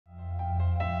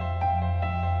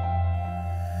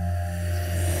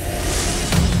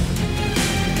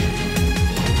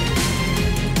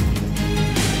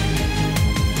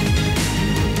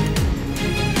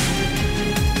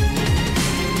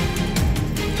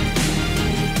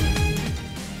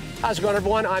How's it going,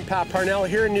 everyone? I'm Pat Parnell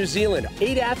here in New Zealand.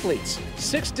 8 athletes,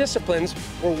 6 disciplines,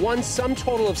 where one sum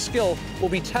total of skill will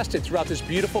be tested throughout this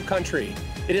beautiful country.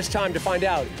 It is time to find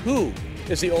out who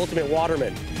is the ultimate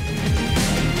waterman.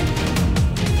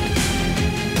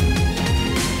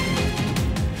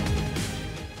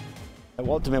 The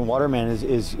ultimate waterman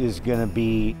is going to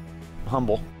be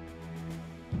humble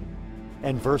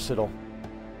and versatile,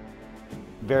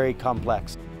 very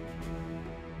complex.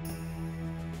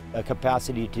 A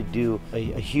capacity to do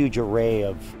a huge array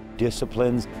of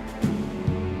disciplines.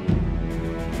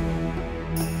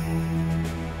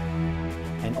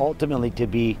 And ultimately to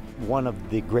be one of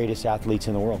the greatest athletes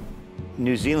in the world.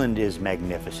 New Zealand is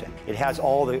magnificent. It has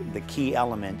all the key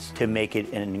elements to make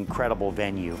it an incredible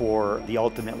venue for the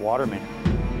ultimate waterman.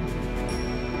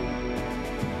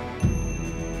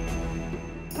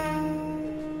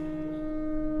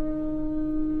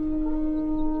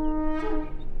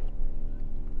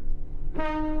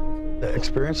 The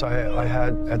experience I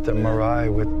had at the marae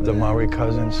with the Maori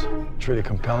cousins, it's really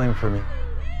compelling for me.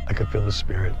 I could feel the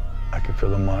spirit. I could feel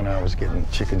the mana. I was getting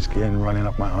chicken skin running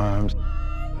up my arms.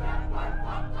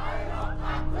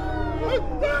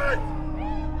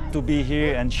 To be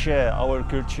here and share our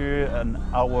culture and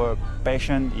our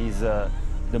passion is the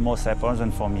most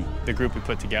important for me. The group we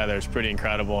put together is pretty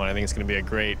incredible, and I think it's going to be a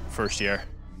great first year.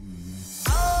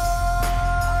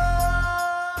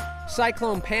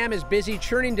 Cyclone Pam is busy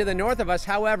churning to the north of us.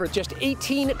 However, just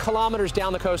 18 kilometers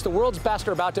down the coast, the world's best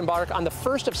are about to embark on the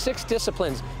first of 6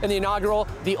 disciplines in the inaugural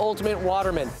The Ultimate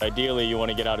Waterman. Ideally, you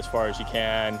want to get out as far as you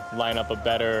can, line up a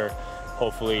better,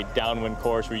 hopefully downwind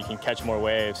course where you can catch more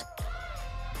waves.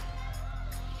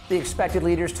 The expected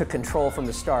leaders took control from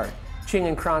the start. Ching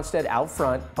and Cronstead out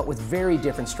front, but with very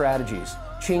different strategies.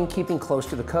 Ching keeping close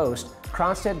to the coast,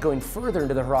 Cronstead going further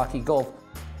into the Hauraki Gulf.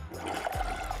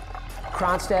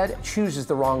 Cronstead chooses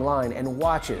the wrong line and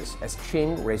watches as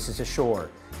Ching races ashore,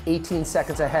 18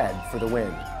 seconds ahead for the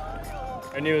win.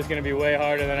 I knew it was going to be way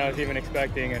harder than I was even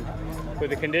expecting, and with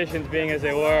the conditions being as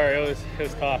they were, it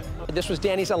was tough. This was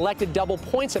Danny's elected double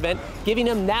points event, giving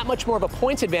him that much more of a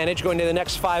points advantage going to the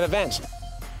next 5 events.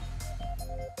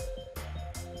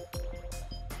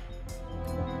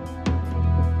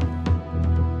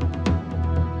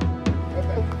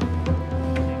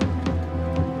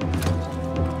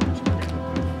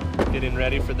 Getting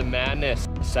ready for the madness.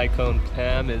 Cyclone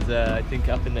Pam is, I think,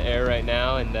 up in the air right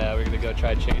now, and we're going to go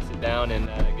try to chase it down and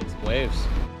get some waves.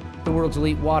 The world's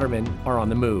elite watermen are on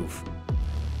the move.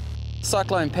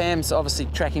 Cyclone Pam's obviously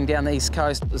tracking down the east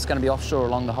coast. It's going to be offshore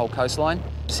along the whole coastline.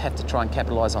 Just have to try and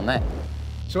capitalise on that.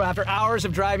 So after hours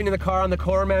of driving in the car on the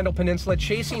Coromandel Peninsula,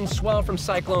 chasing swell from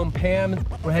Cyclone Pam,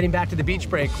 we're heading back to the beach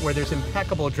break where there's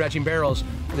impeccable dredging barrels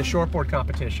for the shortboard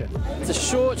competition. It's a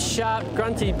short, sharp,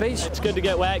 grunty beach. It's good to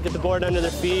get wet, get the board under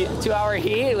their feet. 2-hour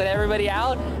heat with everybody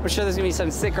out. We're sure there's gonna be some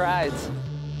sick rides.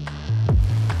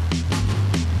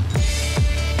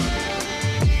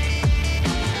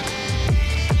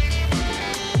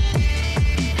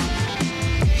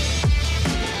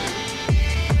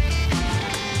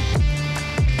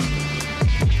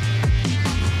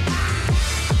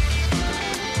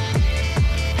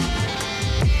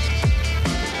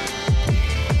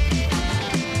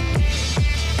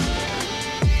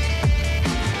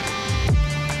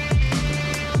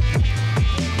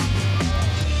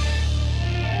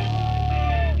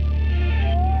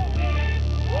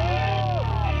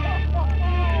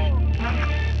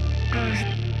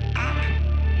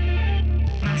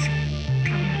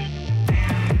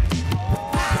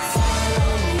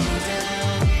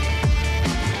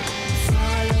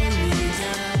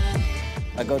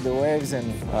 I got the waves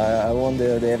and I won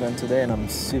the event today and I'm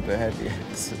super happy.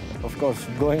 So, of course,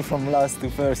 going from last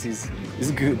to first is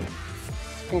good.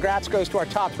 Congrats goes to our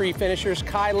top 3 finishers,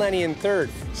 Kai Lenny in 3rd,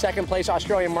 2nd place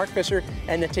Australian Mark Visser,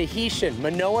 and the Tahitian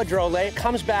Manoa Drole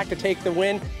comes back to take the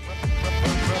win.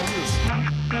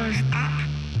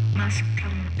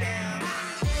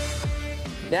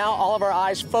 Now all of our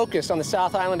eyes focused on the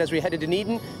South Island as we head to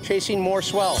Dunedin, chasing more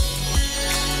swell.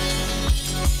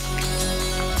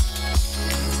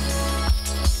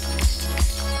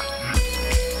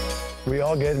 We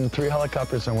all get in 3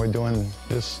 helicopters and we're doing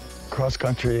this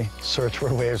cross-country search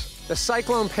for waves. The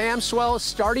Cyclone Pam swell is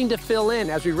starting to fill in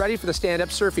as we're ready for the stand-up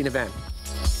surfing event.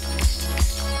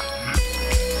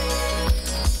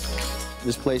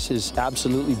 This place is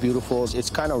absolutely beautiful. It's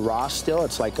kind of raw still.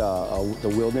 It's like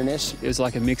the wilderness. It was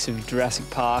like a mix of Jurassic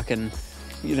Park and,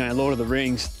 you know, Lord of the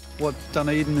Rings. What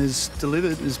Dunedin has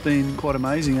delivered has been quite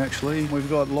amazing, actually. We've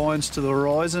got lines to the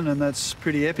horizon, and that's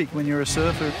pretty epic when you're a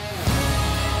surfer.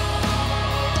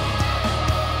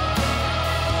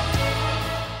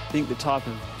 I think the type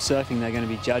of surfing they're going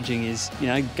to be judging is, you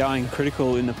know, going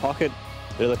critical in the pocket.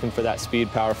 They're looking for that speed,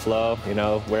 power, flow, you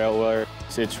know, where it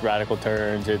works. It's radical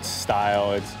turns, it's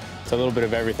style, it's a little bit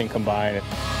of everything combined.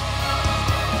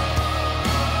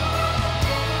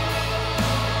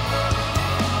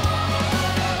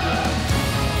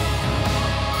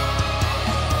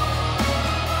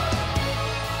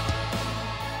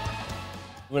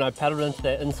 When I paddled into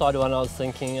that inside one, I was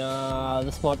thinking,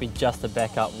 this might be just a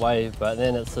backup wave, but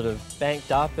then it sort of banked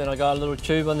up and I got a little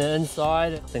tube on the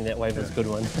inside. I think that wave was a good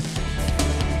one.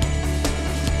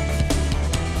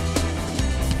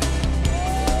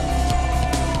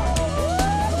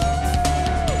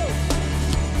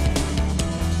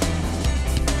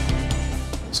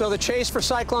 So the chase for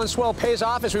Cyclone Swell pays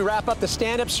off as we wrap up the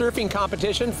stand-up surfing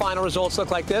competition. Final results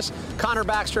look like this. Connor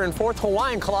Baxter in fourth,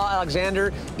 Hawaiian Claw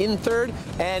Alexander in third,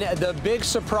 and the big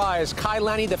surprise, Kai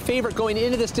Lenny, the favorite going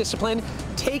into this discipline,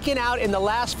 taken out in the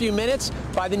last few minutes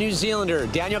by the New Zealander,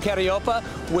 Daniel Cariopa,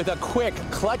 with a quick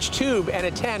clutch tube and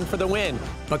a 10 for the win.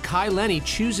 But Kai Lenny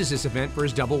chooses this event for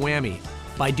his double whammy.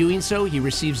 By doing so, he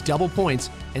receives double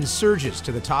points and surges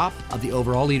to the top of the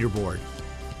overall leaderboard.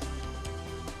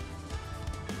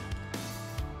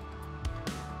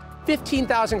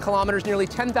 15,000 kilometers, nearly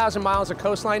 10,000 miles of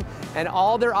coastline, and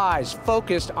all their eyes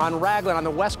focused on Raglan on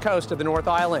the west coast of the North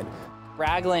Island.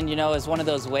 Raglan, you know, is one of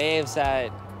those waves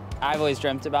that I've always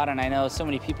dreamt about, and I know so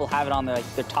many people have it on their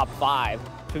top 5.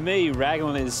 For me,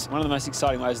 Raglan is one of the most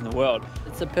exciting waves in the world.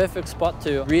 It's a perfect spot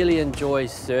to really enjoy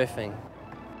surfing.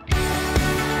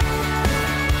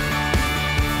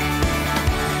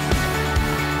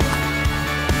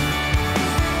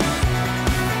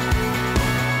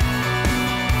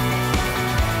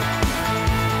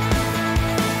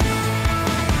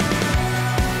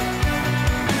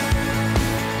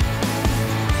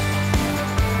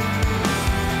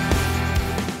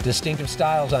 Distinctive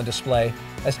styles on display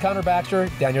as Connor Baxter,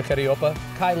 Daniel Cariopa,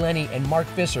 Kai Lenny, and Mark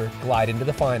Visser glide into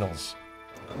the finals.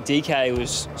 DK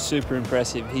was super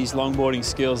impressive. His longboarding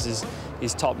skills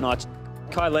is top-notch.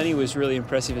 Kai Lenny was really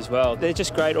impressive as well. They're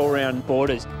just great all-round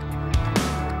boarders.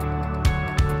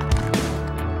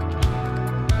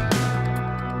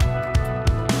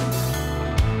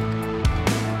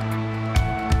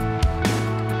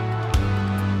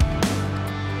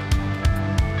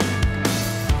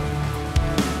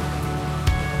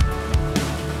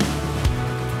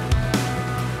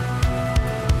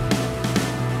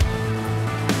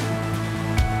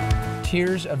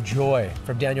 Tears of joy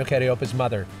from Daniel Cariopa's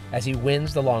mother as he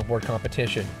wins the longboard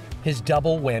competition, his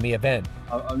double whammy event.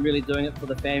 I'm really doing it for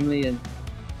the family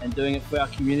and doing it for our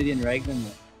community in Raglan.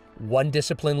 One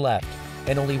discipline left,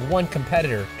 and only one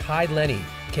competitor, Kai Lenny,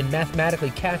 can mathematically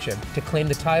catch him to claim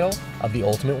the title of the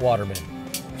ultimate waterman.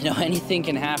 You know, anything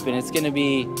can happen. It's going to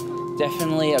be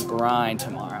definitely a grind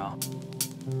tomorrow.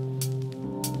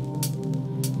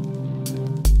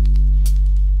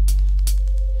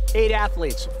 8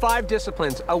 athletes, 5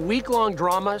 disciplines, a week-long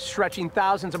drama stretching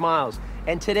thousands of miles.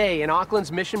 And today in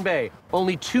Auckland's Mission Bay,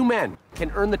 only 2 men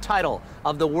can earn the title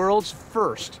of the world's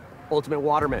first ultimate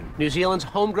waterman. New Zealand's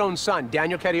homegrown son,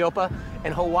 Daniel Cariopa,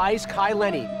 and Hawaii's Kai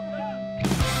Lenny.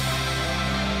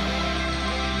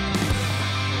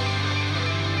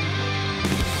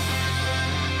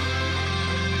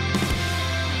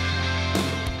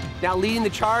 Now leading the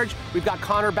charge, we've got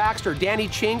Connor Baxter, Danny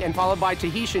Ching, and followed by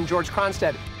Tahitian George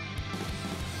Cronstead.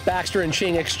 Baxter and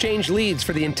Ching exchange leads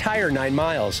for the entire 9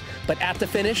 miles, but at the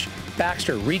finish,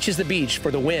 Baxter reaches the beach for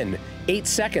the win, 8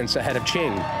 seconds ahead of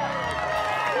Ching.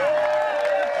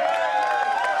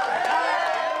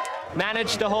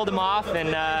 Managed to hold him off and,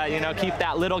 you know, keep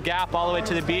that little gap all the way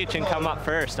to the beach and come up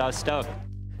first. I was stoked.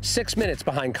 6 minutes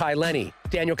behind Kai Lenny.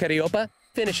 Daniel Cariopa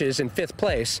finishes in 5th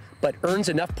place, but earns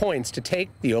enough points to take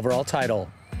the overall title.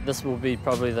 This will be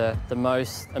probably the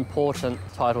most important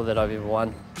title that I've ever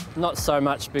won. Not so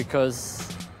much because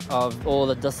of all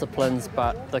the disciplines,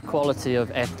 but the quality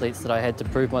of athletes that I had to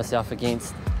prove myself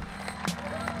against.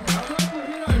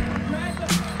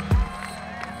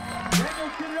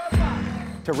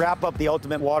 To wrap up the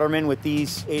Ultimate Waterman with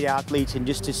these 8 athletes and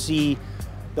just to see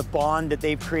the bond that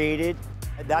they've created,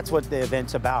 that's what the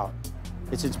event's about.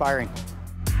 It's inspiring.